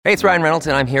Hey, it's Ryan Reynolds,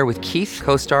 and I'm here with Keith,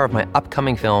 co-star of my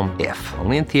upcoming film, If,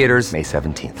 only in theaters May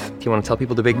 17th. Do you want to tell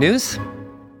people the big news?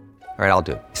 All right, I'll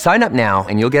do it. Sign up now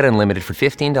and you'll get unlimited for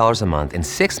 $15 a month and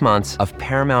 6 months of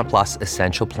Paramount Plus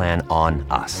Essential Plan on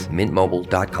us.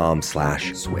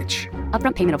 MintMobile.com/switch.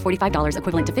 Upfront payment of $45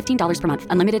 equivalent to $15 per month.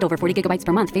 Unlimited over 40 gigabytes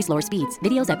per month. Face lower speeds.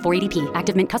 Videos at 480p.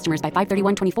 Active Mint customers by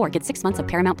 531.24 get 6 months of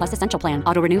Paramount Plus Essential Plan.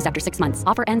 Auto renews after 6 months.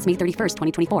 Offer ends May 31st,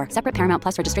 2024. Separate Paramount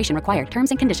Plus registration required. Terms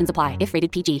and conditions apply if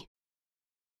rated PG.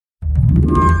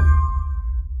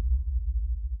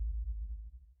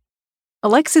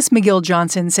 Alexis McGill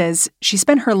Johnson says she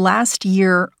spent her last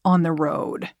year on the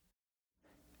road.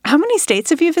 How many states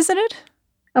have you visited?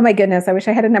 Oh, my goodness. I wish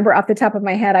I had a number off the top of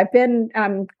my head. I've been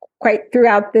quite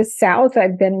throughout the South.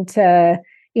 I've been to,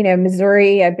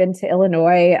 Missouri. I've been to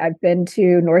Illinois. I've been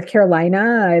to North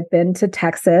Carolina. I've been to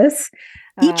Texas.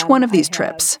 Each one of these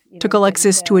trips took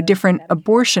Alexis to a different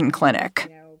abortion clinic.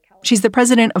 She's the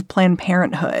president of Planned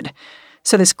Parenthood.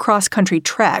 So this cross-country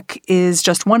trek is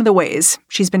just one of the ways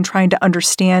she's been trying to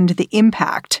understand the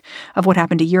impact of what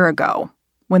happened a year ago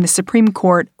when the Supreme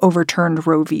Court overturned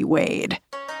Roe v. Wade.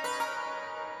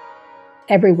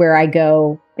 Everywhere I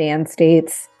go, ban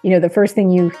states, the first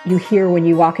thing you hear when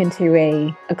you walk into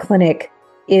a clinic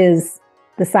is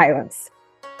the silence.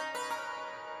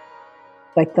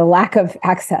 Like the lack of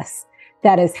access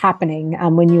that is happening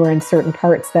when you are in certain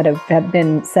parts that have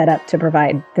been set up to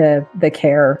provide the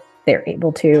care they're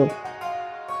able to.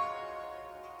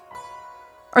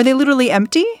 Are they literally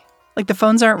empty? Like the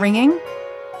phones aren't ringing?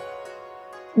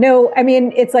 No, I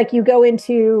mean, it's like you go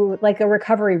into like a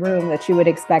recovery room that you would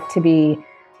expect to be,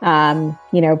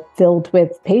 filled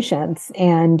with patients,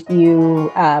 and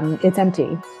it's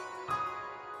empty.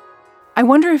 I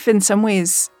wonder if in some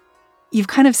ways you've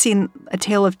kind of seen a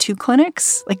tale of two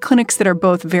clinics, like clinics that are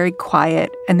both very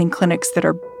quiet and then clinics that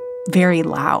are very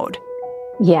loud.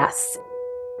 Yes.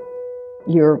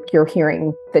 You're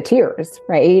hearing the tears,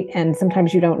 right? And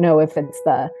sometimes you don't know if it's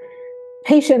the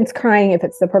patients crying, if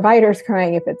it's the providers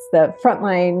crying, if it's the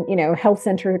frontline, health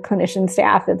center clinician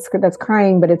staff that's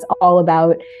crying, but it's all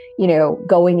about,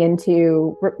 going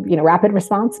into, rapid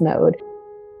response mode,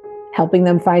 helping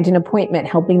them find an appointment,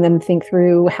 helping them think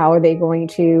through how are they going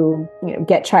to,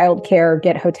 get childcare,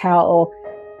 get hotel,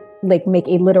 like make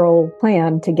a literal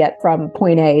plan to get from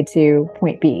point A to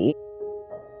point B.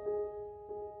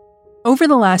 Over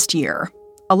the last year,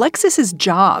 Alexis's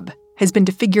job has been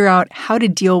to figure out how to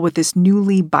deal with this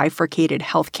newly bifurcated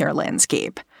healthcare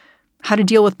landscape, how to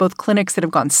deal with both clinics that have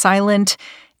gone silent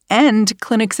and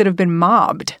clinics that have been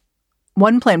mobbed.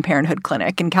 One Planned Parenthood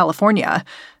clinic in California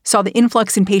saw the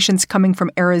influx in patients coming from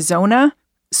Arizona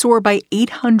soar by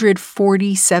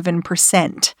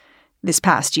 847% this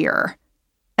past year.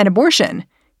 And abortion,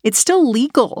 it's still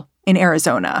legal in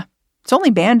Arizona. It's only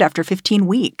banned after 15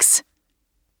 weeks.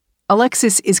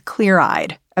 Alexis is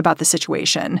clear-eyed about the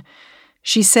situation.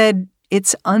 She said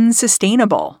it's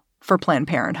unsustainable for Planned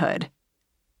Parenthood.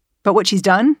 But what she's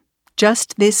done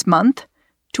just this month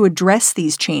to address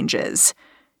these changes,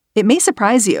 it may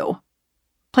surprise you.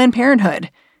 Planned Parenthood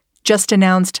just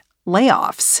announced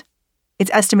layoffs.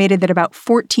 It's estimated that about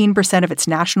 14% of its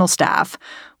national staff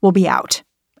will be out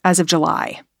as of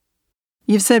July.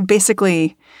 You've said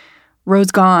basically,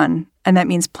 Roe's gone, and that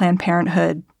means Planned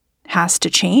Parenthood has to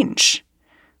change.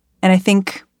 And I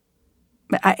think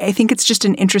it's just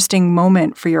an interesting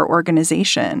moment for your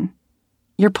organization.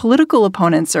 Your political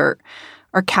opponents are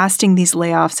casting these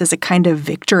layoffs as a kind of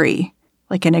victory,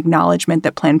 like an acknowledgement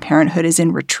that Planned Parenthood is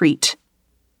in retreat.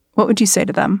 What would you say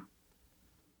to them?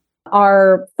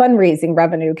 Our fundraising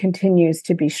revenue continues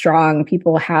to be strong.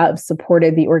 People have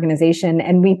supported the organization,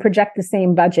 and we project the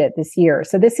same budget this year.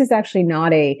 So this is actually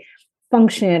not a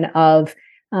function of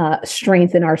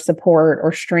strength in our support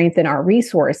or strength in our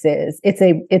resources. It's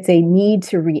a need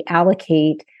to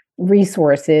reallocate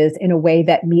resources in a way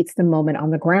that meets the moment on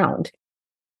the ground.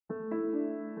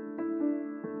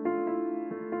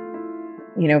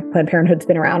 Planned Parenthood's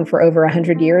been around for over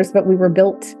 100 years, but we were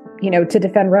built, to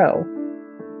defend Roe.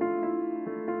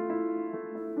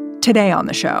 Today on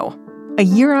the show, a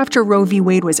year after Roe v.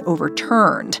 Wade was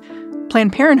overturned,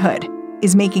 Planned Parenthood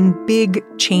is making big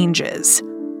changes.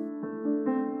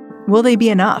 Will they be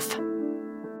enough?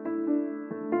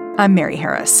 I'm Mary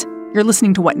Harris. You're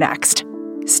listening to What Next?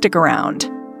 Stick around.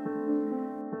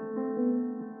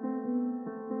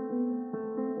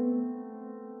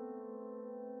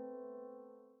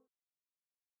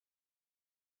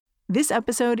 This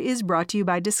episode is brought to you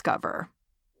by Discover.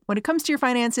 When it comes to your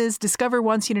finances, Discover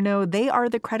wants you to know they are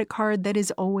the credit card that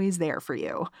is always there for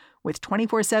you. With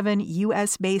 24/7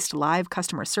 U.S.-based live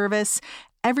customer service,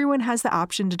 everyone has the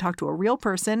option to talk to a real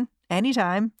person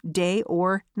anytime, day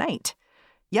or night.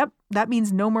 Yep, that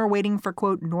means no more waiting for,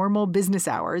 quote, normal business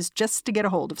hours just to get a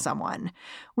hold of someone.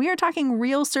 We are talking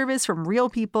real service from real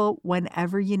people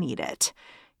whenever you need it.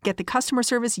 Get the customer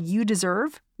service you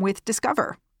deserve with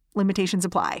Discover. Limitations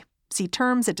apply. See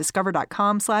terms at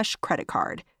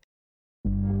discover.com/creditcard.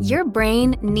 Your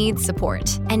brain needs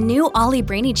support, and new Ollie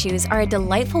Brainy Chews are a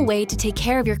delightful way to take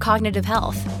care of your cognitive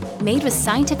health. Made with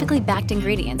scientifically backed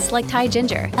ingredients like Thai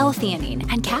ginger,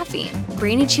 L-theanine, and caffeine,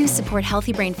 Brainy Chews support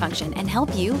healthy brain function and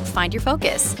help you find your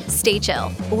focus, stay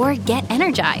chill, or get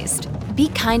energized. Be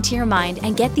kind to your mind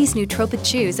and get these nootropic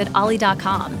chews at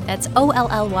ollie.com. That's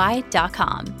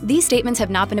OLLY.com. These statements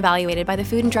have not been evaluated by the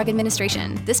Food and Drug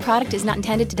Administration. This product is not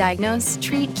intended to diagnose,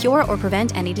 treat, cure, or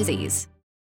prevent any disease.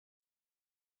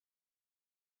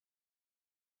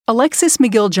 Alexis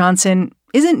McGill-Johnson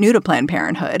isn't new to Planned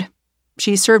Parenthood.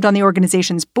 She served on the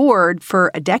organization's board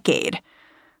for a decade.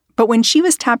 But when she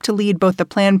was tapped to lead both the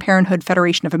Planned Parenthood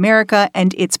Federation of America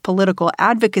and its political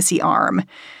advocacy arm,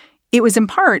 it was in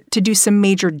part to do some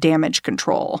major damage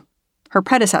control. Her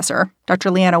predecessor,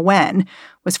 Dr. Leanna Wen,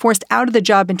 was forced out of the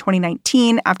job in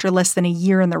 2019 after less than a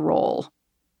year in the role.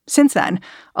 Since then,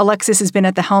 Alexis has been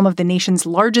at the helm of the nation's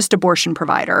largest abortion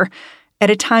provider at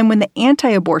a time when the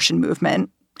anti-abortion movement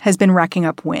has been racking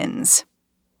up wins.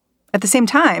 At the same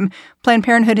time, Planned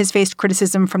Parenthood has faced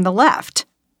criticism from the left.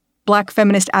 Black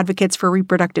feminist advocates for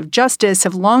reproductive justice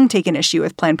have long taken issue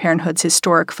with Planned Parenthood's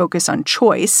historic focus on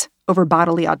choice over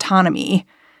bodily autonomy.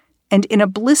 And in a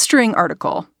blistering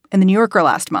article in the New Yorker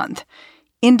last month,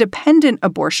 independent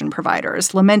abortion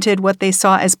providers lamented what they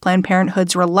saw as Planned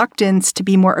Parenthood's reluctance to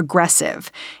be more aggressive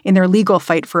in their legal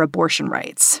fight for abortion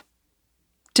rights.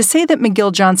 To say that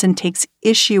McGill-Johnson takes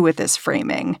issue with this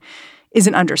framing is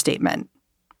an understatement.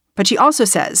 But she also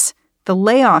says the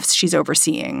layoffs she's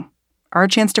overseeing are a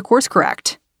chance to course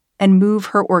correct and move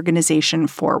her organization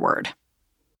forward.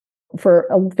 For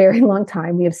a very long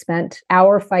time, we have spent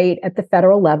our fight at the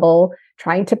federal level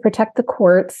trying to protect the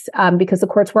courts because the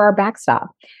courts were our backstop,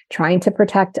 trying to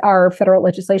protect our federal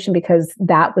legislation because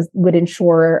that would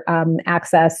ensure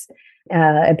access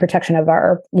and protection of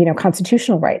our,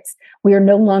 constitutional rights. We are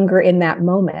no longer in that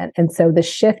moment. And so the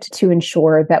shift to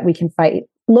ensure that we can fight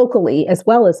locally as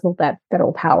well as with that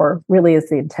federal power really is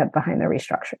the intent behind the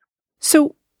restructure.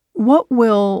 So what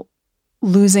will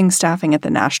losing staffing at the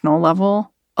national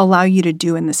level allow you to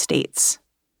do in the states?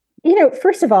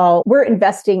 First of all, we're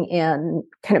investing in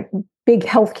kind of big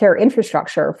healthcare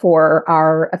infrastructure for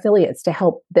our affiliates to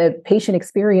help the patient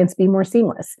experience be more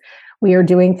seamless. We are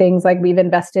doing things like we've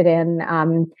invested in,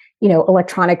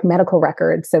 electronic medical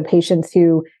records. So patients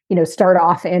who, start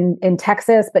off in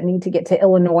Texas but need to get to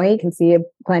Illinois can see a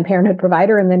Planned Parenthood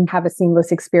provider and then have a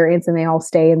seamless experience, and they all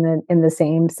stay in the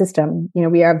same system.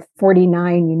 We have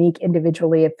 49 unique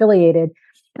individually affiliated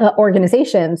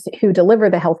organizations who deliver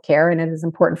the healthcare, and it is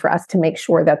important for us to make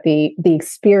sure that the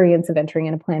experience of entering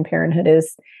into Planned Parenthood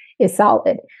is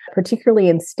solid, particularly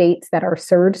in states that are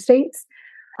surge states.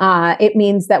 It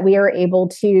means that we are able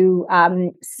to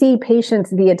see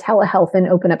patients via telehealth and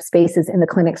open up spaces in the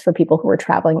clinics for people who are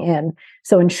traveling in.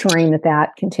 So ensuring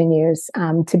that continues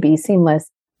to be seamless.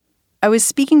 I was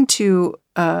speaking to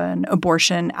an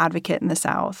abortion advocate in the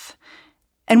South,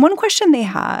 and one question they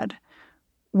had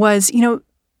was,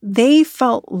 they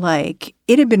felt like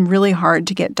it had been really hard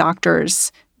to get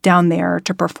doctors down there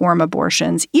to perform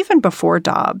abortions, even before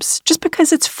Dobbs, just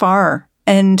because it's far.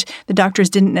 And the doctors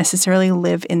didn't necessarily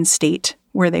live in state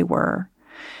where they were.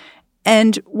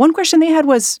 And one question they had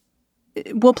was,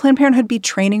 will Planned Parenthood be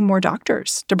training more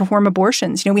doctors to perform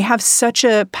abortions? We have such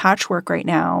a patchwork right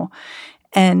now,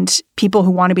 and people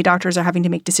who want to be doctors are having to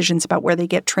make decisions about where they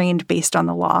get trained based on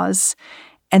the laws.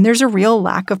 And there's a real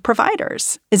lack of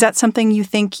providers. Is that something you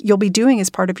think you'll be doing as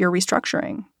part of your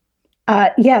restructuring?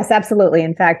 Yes, absolutely.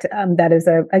 In fact, that is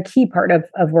a key part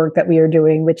of work that we are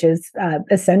doing, which is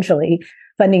essentially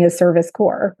funding a service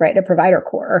corps, right? A provider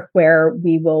corps, where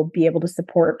we will be able to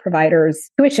support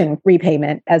providers' tuition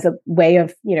repayment as a way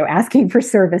of, asking for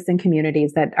service in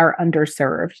communities that are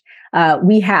underserved.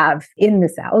 We have in the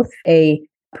South a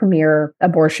premier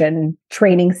abortion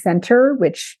training center,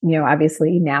 which,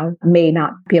 obviously now may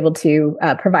not be able to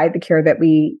provide the care that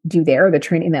we do there, the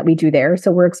training that we do there.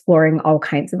 So we're exploring all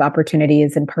kinds of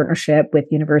opportunities in partnership with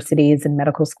universities and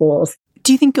medical schools.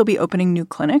 Do you think you'll be opening new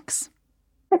clinics?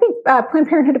 I think Planned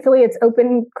Parenthood affiliates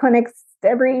open clinics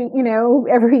every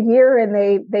year,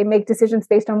 and they make decisions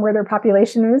based on where their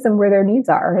population is and where their needs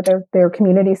are. They're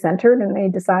community centered, and they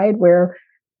decide where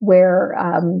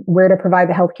to provide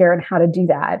the healthcare and how to do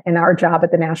that. And our job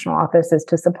at the national office is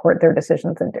to support their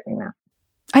decisions in doing that.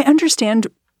 I understand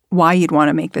why you'd want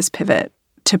to make this pivot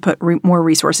to put more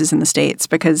resources in the states,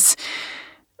 because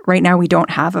right now we don't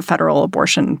have a federal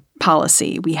abortion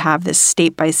policy. We have this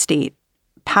state-by-state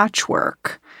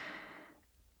patchwork.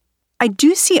 I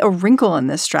do see a wrinkle in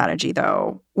this strategy,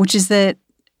 though, which is that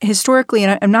historically,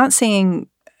 and I'm not saying,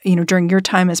 during your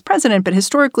time as president, but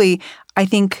historically, I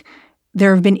think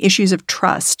there have been issues of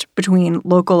trust between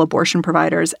local abortion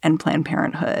providers and Planned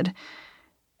Parenthood.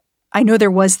 I know there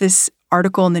was this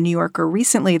article in the New Yorker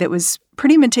recently that was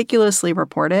pretty meticulously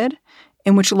reported,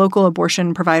 in which local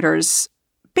abortion providers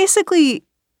basically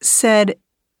said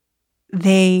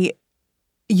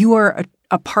you are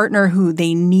a partner who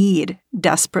they need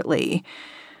desperately,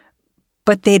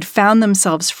 but they'd found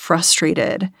themselves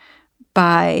frustrated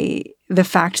by the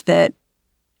fact that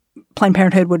Planned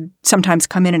Parenthood would sometimes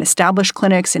come in and establish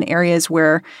clinics in areas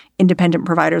where independent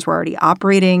providers were already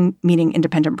operating, meaning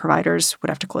independent providers would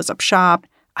have to close up shop.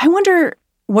 I wonder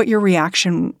what your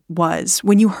reaction was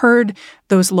when you heard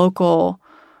those local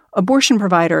abortion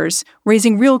providers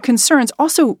raising real concerns,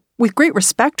 also with great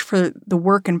respect for the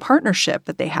work and partnership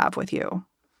that they have with you.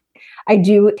 I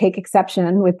do take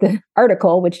exception with the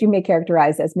article, which you may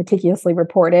characterize as meticulously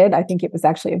reported. I think it was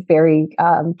actually a very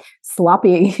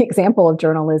sloppy example of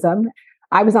journalism.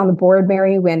 I was on the board,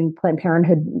 Mary, when Planned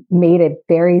Parenthood made a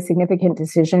very significant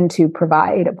decision to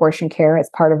provide abortion care as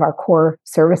part of our core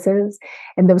services.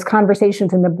 And those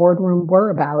conversations in the boardroom were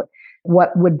about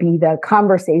what would be the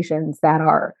conversations that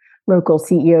our local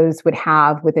CEOs would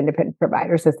have with independent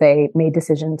providers as they made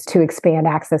decisions to expand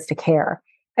access to care.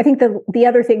 I think the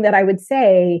other thing that I would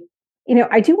say,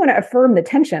 I do want to affirm the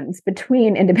tensions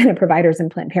between independent providers and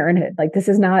Planned Parenthood. Like, this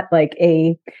is not like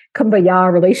a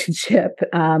kumbaya relationship,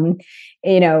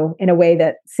 in a way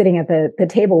that sitting at the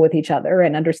table with each other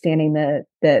and understanding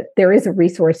that there is a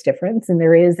resource difference and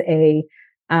there is a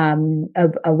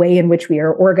way in which we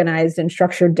are organized and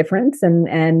structured difference, and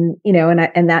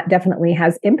that definitely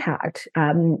has impact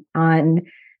on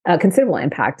considerable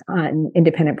impact on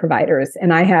independent providers.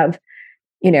 And I have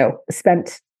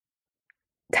spent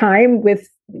time with,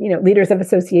 leaders of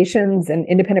associations and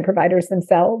independent providers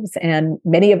themselves. And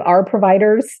many of our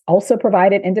providers also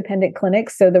provide at independent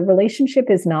clinics. So the relationship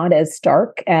is not as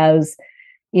stark as,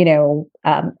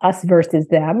 us versus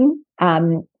them.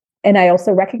 And I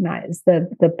also recognize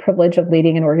the privilege of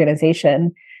leading an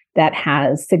organization that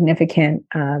has significant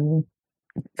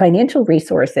financial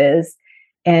resources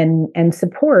and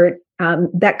support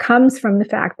that comes from the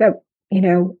fact that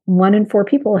 1 in 4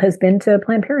 people has been to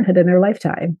Planned Parenthood in their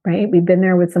lifetime, right? We've been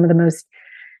there with some of the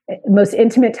most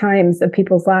intimate times of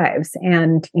people's lives,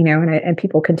 and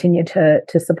people continue to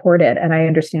support it. And I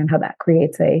understand how that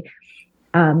creates a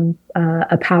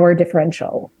power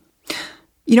differential.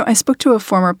 I spoke to a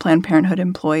former Planned Parenthood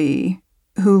employee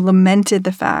who lamented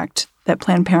the fact that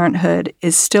Planned Parenthood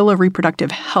is still a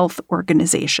reproductive health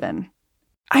organization.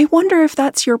 I wonder if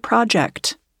that's your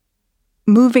project.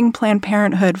 Moving Planned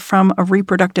Parenthood from a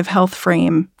reproductive health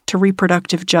frame to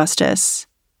reproductive justice,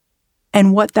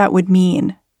 and what that would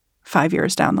mean 5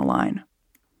 years down the line.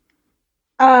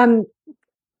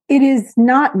 It is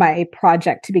not my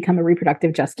project to become a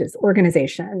reproductive justice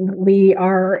organization. We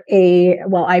are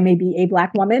I may be a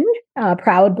Black woman,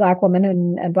 proud Black woman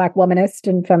and Black womanist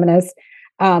and feminist.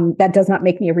 That does not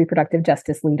make me a reproductive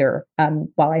justice leader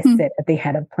while I sit at the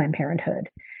head of Planned Parenthood,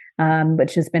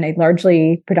 which has been a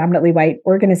largely predominantly white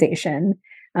organization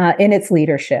in its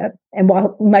leadership. And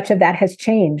while much of that has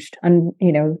changed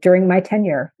during my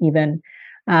tenure, even,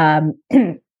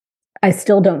 I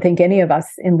still don't think any of us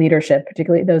in leadership,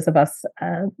 particularly those of us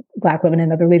Black women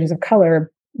and other leaders of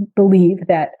color, believe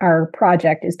that our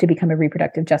project is to become a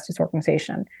reproductive justice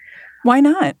organization. Why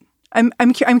not?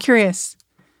 I'm curious.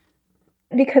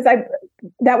 Because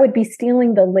that would be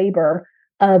stealing the labor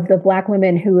of the Black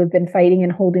women who have been fighting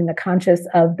and holding the conscience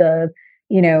of the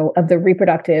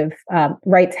reproductive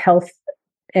rights, health,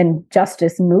 and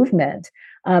justice movement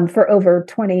for over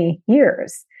 20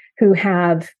 years, who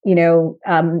have,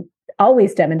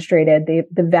 always demonstrated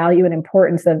the value and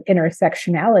importance of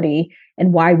intersectionality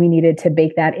and why we needed to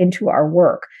bake that into our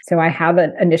work. So I have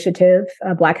an initiative,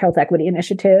 a Black Health Equity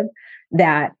Initiative,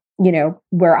 that,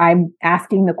 where I'm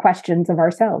asking the questions of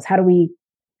ourselves. How do we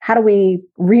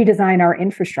redesign our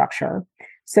infrastructure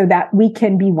so that we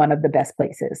can be one of the best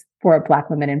places for Black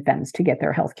women and femmes to get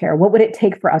their healthcare? What would it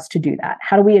take for us to do that?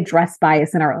 How do we address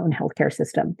bias in our own healthcare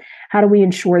system? How do we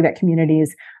ensure that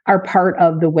communities are part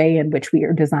of the way in which we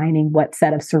are designing what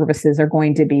set of services are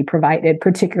going to be provided,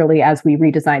 particularly as we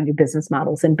redesign new business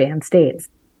models in banned states?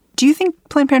 Do you think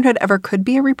Planned Parenthood ever could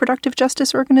be a reproductive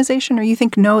justice organization, or you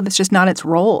think, no, that's just not its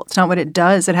role? It's not what it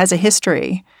does. It has a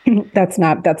history. That's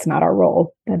not our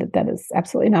role. That is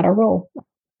absolutely not our role.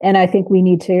 And I think we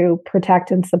need to protect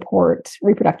and support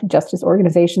reproductive justice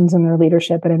organizations and their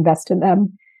leadership and invest in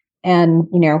them. And,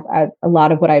 a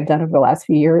lot of what I've done over the last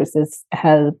few years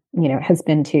has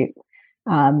been to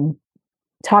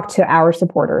talk to our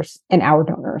supporters and our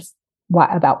donors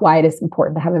about why it is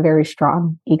important to have a very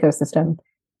strong ecosystem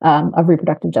of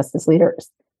reproductive justice leaders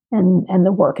and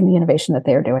the work and the innovation that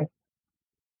they are doing.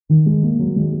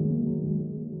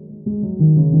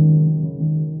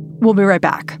 We'll be right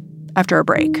back after a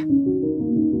break.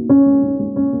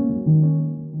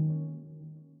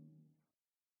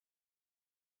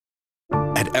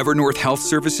 At Evernorth Health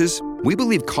Services, we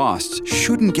believe costs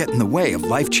shouldn't get in the way of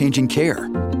life-changing care,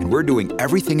 and we're doing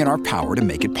everything in our power to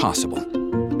make it possible.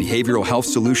 Behavioral health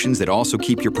solutions that also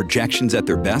keep your projections at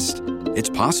their best? It's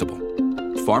possible.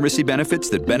 Pharmacy benefits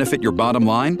that benefit your bottom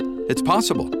line? It's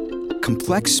possible.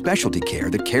 Complex specialty care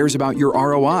that cares about your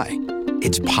ROI?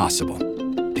 It's possible.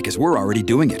 Because we're already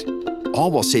doing it. All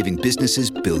while saving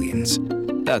businesses billions.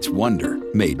 That's Wonder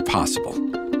made possible.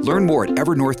 Learn more at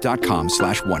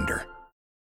evernorth.com/wonder.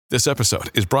 This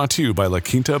episode is brought to you by La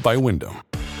Quinta by Wyndham.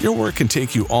 Your work can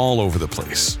take you all over the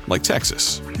place, like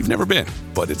Texas. You've never been,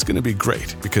 but it's going to be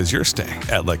great because you're staying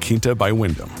at La Quinta by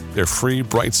Wyndham. Their free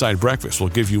Bright Side breakfast will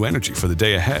give you energy for the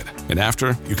day ahead. And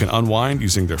after, you can unwind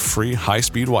using their free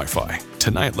high-speed Wi-Fi.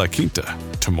 Tonight, La Quinta.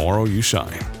 Tomorrow, you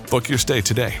shine. Book your stay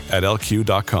today at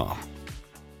lq.com.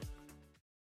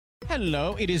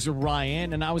 Hello, it is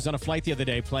Ryan, and I was on a flight the other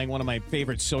day playing one of my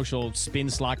favorite social spin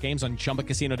slot games on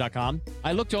ChumbaCasino.com.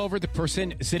 I looked over at the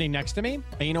person sitting next to me, and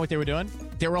you know what they were doing?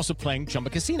 They were also playing Chumba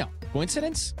Casino.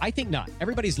 Coincidence? I think not.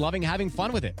 Everybody's loving having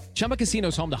fun with it. Chumba Casino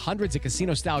is home to hundreds of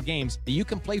casino-style games that you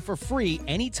can play for free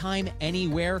anytime,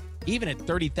 anywhere, even at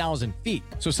 30,000 feet.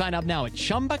 So sign up now at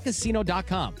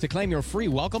ChumbaCasino.com to claim your free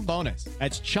welcome bonus.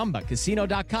 That's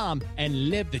ChumbaCasino.com and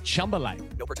live the Chumba life.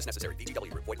 No purchase necessary.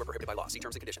 VGW. Void where prohibited by law. See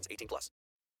terms and conditions. 18+.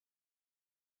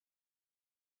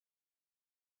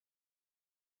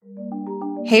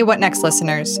 Hey, What Next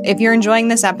listeners? If you're enjoying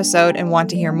this episode and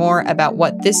want to hear more about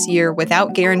what this year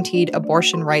without guaranteed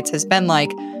abortion rights has been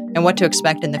like and what to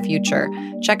expect in the future,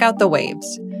 check out The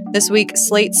Waves. This week,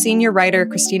 Slate senior writer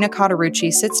Christina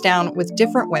Cauterucci sits down with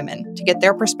different women to get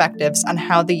their perspectives on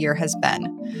how the year has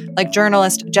been, like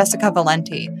journalist Jessica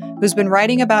Valenti, who's been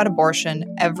writing about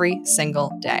abortion every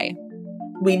single day.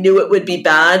 We knew it would be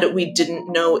bad. We didn't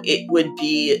know it would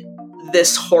be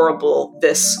this horrible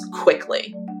this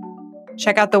quickly.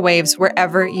 Check out The Waves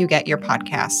wherever you get your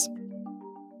podcasts.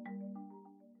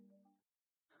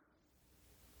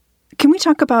 Can we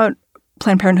talk about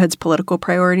Planned Parenthood's political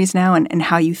priorities now and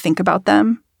how you think about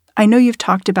them? I know you've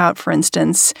talked about, for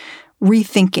instance,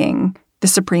 rethinking the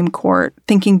Supreme Court,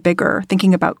 thinking bigger,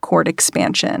 thinking about court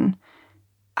expansion.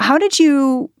 How did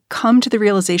you come to the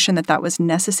realization that that was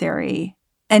necessary?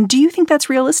 And do you think that's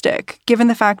realistic, given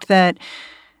the fact that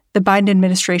the Biden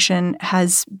administration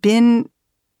has been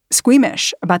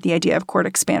squeamish about the idea of court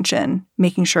expansion,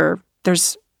 making sure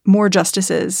there's more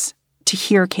justices to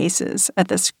hear cases at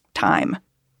this time?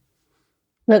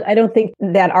 Look, I don't think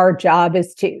that our job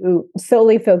is to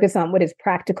solely focus on what is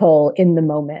practical in the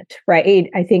moment, right?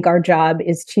 I think our job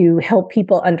is to help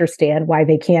people understand why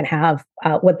they can't have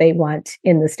what they want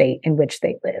in the state in which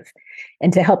they live,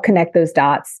 and to help connect those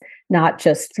dots, not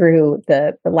just through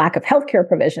the lack of healthcare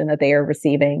provision that they are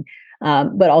receiving,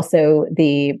 but also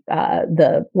the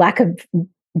lack of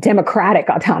democratic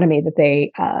autonomy that they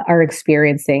are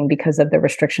experiencing because of the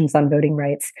restrictions on voting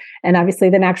rights. And obviously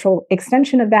the natural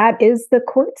extension of that is the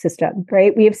court system,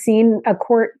 right? We have seen a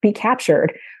court be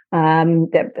captured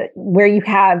where you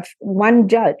have one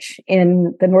judge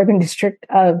in the Northern District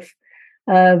of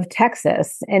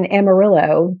Texas in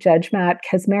Amarillo, Judge Matt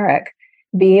Kaczmarek,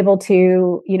 be able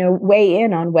to, weigh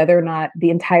in on whether or not the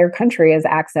entire country has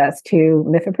access to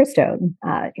mifepristone,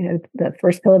 the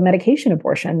first pill of medication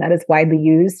abortion that is widely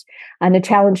used, and to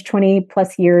challenge 20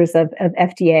 plus years of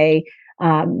FDA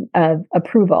of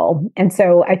approval. And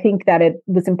so I think that it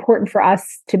was important for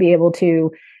us to be able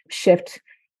to shift,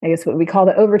 I guess, what we call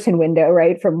the Overton window,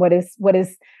 right, from what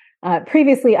is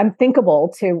previously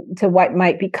unthinkable to what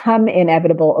might become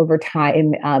inevitable over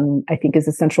time, I think is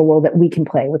a central role that we can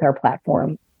play with our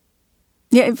platform.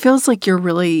 Yeah, it feels like you're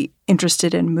really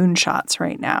interested in moonshots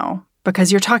right now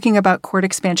because you're talking about court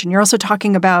expansion. You're also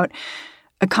talking about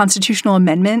a constitutional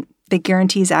amendment that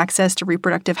guarantees access to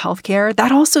reproductive health care.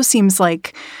 That also seems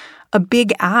like a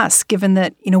big ask, given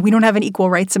that, we don't have an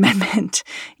equal rights amendment,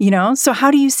 So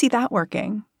how do you see that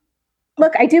working?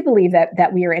 Look, I do believe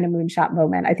that we are in a moonshot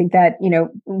moment. I think that,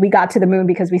 we got to the moon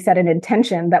because we set an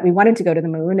intention that we wanted to go to the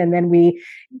moon. And then we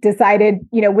decided,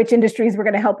 which industries were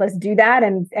going to help us do that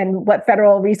and what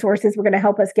federal resources were going to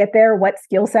help us get there, what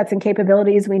skill sets and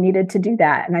capabilities we needed to do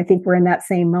that. And I think we're in that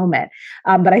same moment.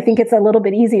 But I think it's a little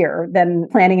bit easier than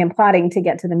planning and plotting to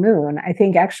get to the moon. I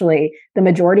think actually the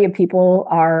majority of people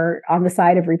are on the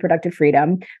side of reproductive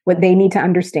freedom. What they need to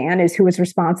understand is who is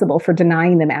responsible for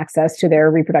denying them access to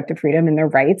their reproductive freedom and their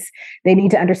rights. They need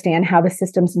to understand how the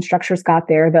systems and structures got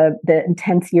there, the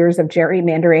intense years of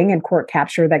gerrymandering and court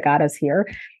capture that got us here.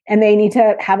 And they need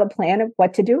to have a plan of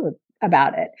what to do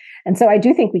about it. And so I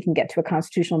do think we can get to a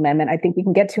constitutional amendment. I think we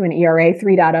can get to an ERA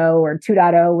 3.0 or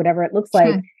 2.0, whatever it looks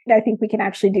like. I think we can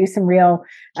actually do some real,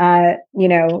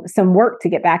 some work to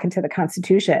get back into the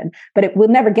Constitution. But it will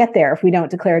never get there if we don't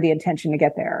declare the intention to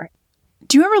get there.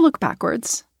 Do you ever look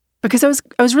backwards? Because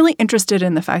I was really interested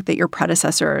in the fact that your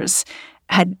predecessors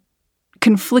had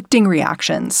conflicting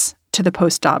reactions to the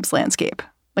post-Dobbs landscape.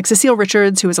 Like Cecile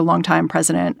Richards, who was a longtime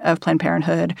president of Planned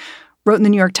Parenthood, wrote in the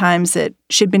New York Times that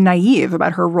she'd been naive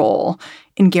about her role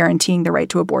in guaranteeing the right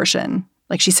to abortion.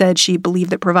 Like she said, she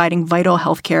believed that providing vital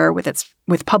health care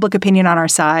with public opinion on our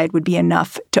side would be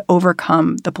enough to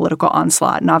overcome the political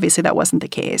onslaught. And obviously that wasn't the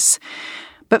case.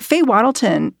 But Faye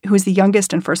Wattleton, who was the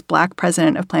youngest and first Black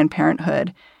president of Planned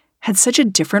Parenthood, had such a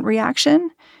different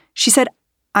reaction. She said,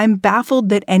 "I'm baffled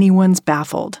that anyone's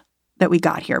baffled that we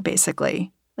got here,"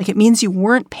 basically. Like it means you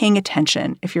weren't paying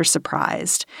attention if you're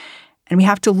surprised. And we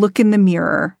have to look in the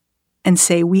mirror and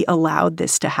say we allowed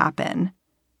this to happen.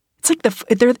 It's like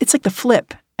the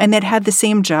flip, and they'd had the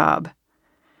same job.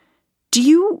 Do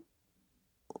you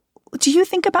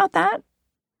think about that?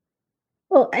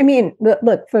 Well, I mean,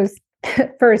 look,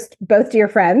 first, both dear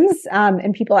friends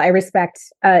and people I respect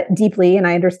deeply, and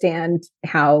I understand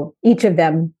how each of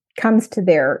them comes to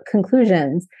their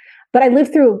conclusions. But I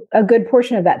lived through a good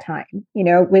portion of that time.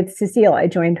 With Cecile, I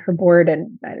joined her board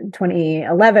in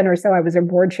 2011 or so. I was her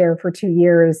board chair for 2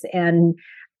 years, and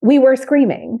we were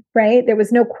screaming, right? There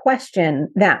was no question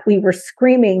that we were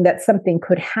screaming that something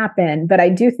could happen. But I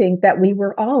do think that we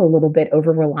were all a little bit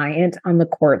over-reliant on the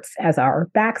courts as our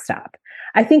backstop.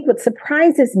 I think what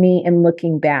surprises me in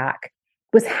looking back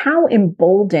was how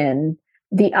emboldened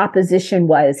the opposition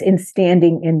was in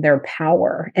standing in their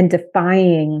power and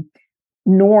defying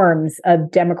norms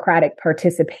of democratic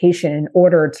participation in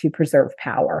order to preserve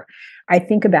power. I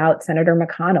think about Senator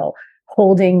McConnell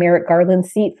holding Merrick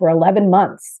Garland's seat for 11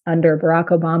 months under Barack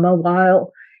Obama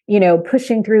while,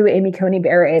 pushing through Amy Coney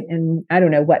Barrett in,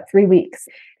 3 weeks.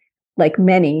 Like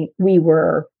many, we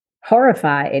were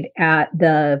horrified at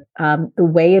the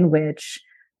way in which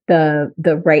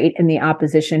the right and the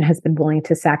opposition has been willing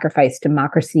to sacrifice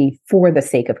democracy for the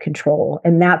sake of control.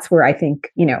 And that's where I think,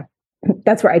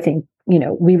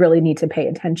 we really need to pay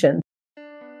attention.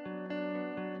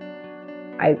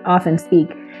 I often speak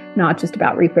not just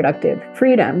about reproductive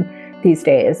freedom these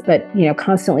days, but,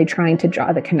 constantly trying to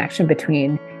draw the connection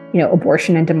between,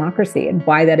 abortion and democracy and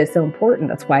why that is so important.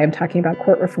 That's why I'm talking about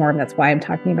court reform. That's why I'm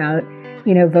talking about,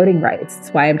 voting rights.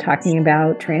 That's why I'm talking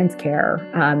about trans care.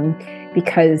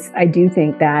 Because I do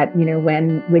think that,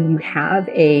 when you have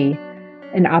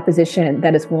an opposition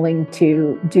that is willing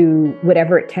to do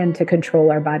whatever it can to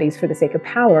control our bodies for the sake of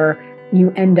power,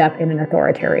 you end up in an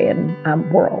authoritarian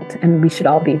world. And we should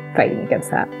all be fighting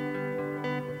against that.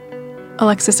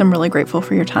 Alexis, I'm really grateful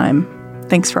for your time.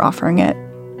 Thanks for offering it.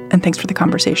 And thanks for the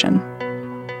conversation.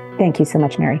 Thank you so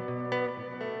much, Mary.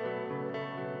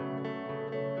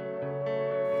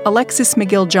 Alexis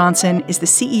McGill Johnson is the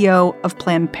CEO of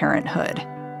Planned Parenthood.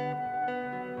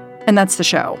 And that's the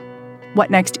show.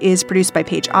 What Next is produced by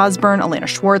Paige Osborne, Elena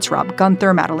Schwartz, Rob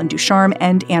Gunther, Madeline Ducharme,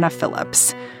 and Anna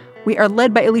Phillips. We are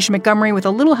led by Alicia Montgomery with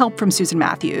a little help from Susan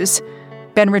Matthews.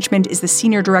 Ben Richmond is the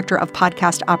Senior Director of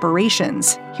Podcast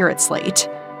Operations here at Slate.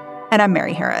 And I'm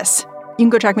Mary Harris. You can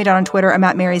go track me down on Twitter. I'm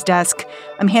at Mary's Desk.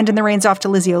 I'm handing the reins off to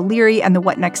Lizzie O'Leary and the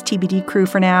What Next TBD crew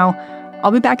for now.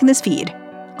 I'll be back in this feed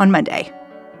on Monday.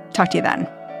 Talk to you then.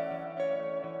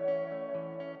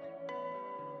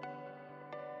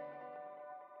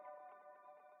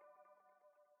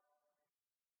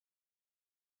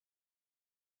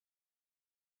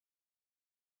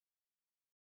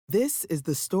 This is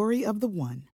the story of the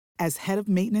one. As head of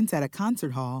maintenance at a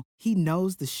concert hall, he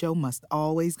knows the show must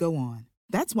always go on.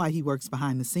 That's why he works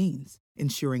behind the scenes,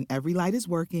 ensuring every light is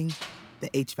working, the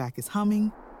HVAC is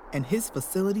humming, and his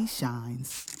facility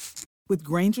shines. With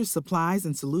Grainger's supplies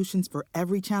and solutions for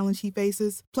every challenge he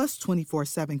faces, plus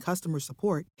 24/7 customer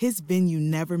support, his venue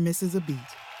never misses a beat.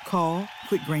 Call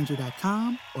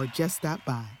quickgrainger.com or just stop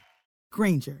by.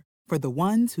 Grainger, for the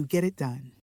ones who get it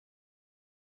done.